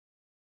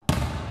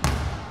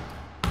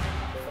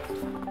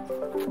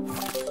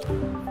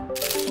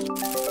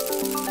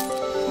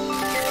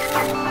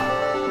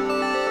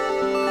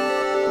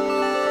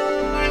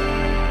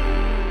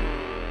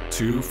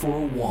Two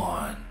for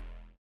one.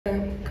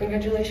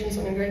 Congratulations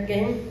on a great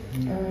game.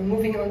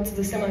 Moving on to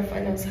the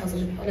semifinals, how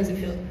does it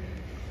feel?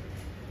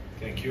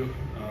 Thank you.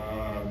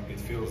 It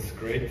feels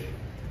great.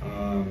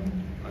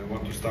 I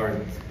want to start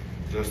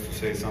just to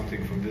say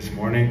something from this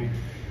morning.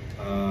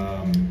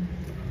 Our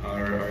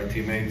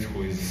teammate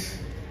who is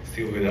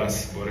still with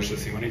us, Boris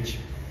Simonic,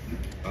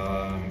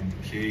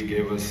 he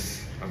gave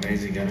us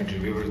amazing energy.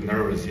 We were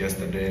nervous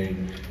yesterday,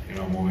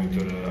 moving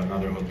to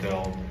another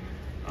hotel.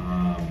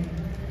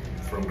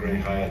 From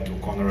Grand Hyatt to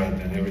Conrad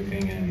and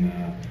everything, and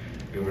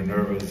we were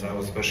nervous. I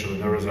was especially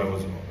nervous. I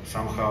was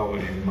somehow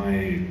in my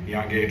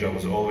young age, I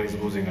was always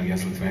losing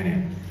against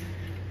Lithuania,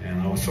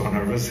 and I was so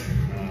nervous.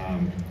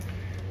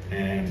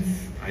 And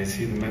I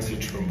see the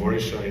message from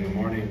Borisha in the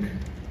morning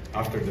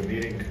after the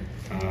meeting,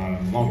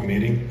 long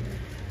meeting.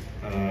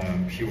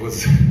 He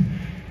was,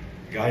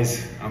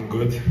 guys, I'm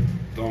good.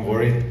 Don't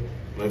worry.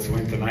 Let's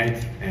win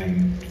tonight.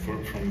 And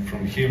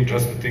from him,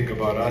 just to think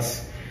about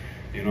us.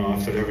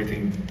 After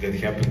everything that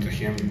happened to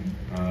him,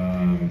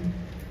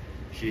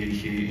 he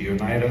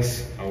united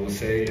us, I would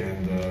say,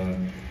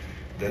 and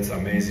that's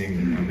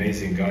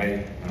amazing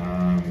guy,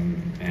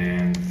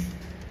 and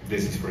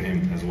this is for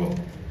him as well.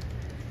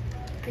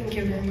 Thank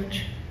you very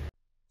much.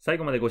 最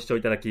後までご視聴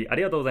いただきあ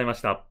りがとうございま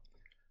した。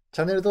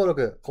チャンネル登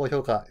録、高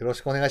評価よろ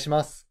しくお願いし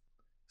ます。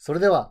それ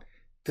では、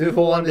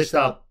2for1でし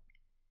た。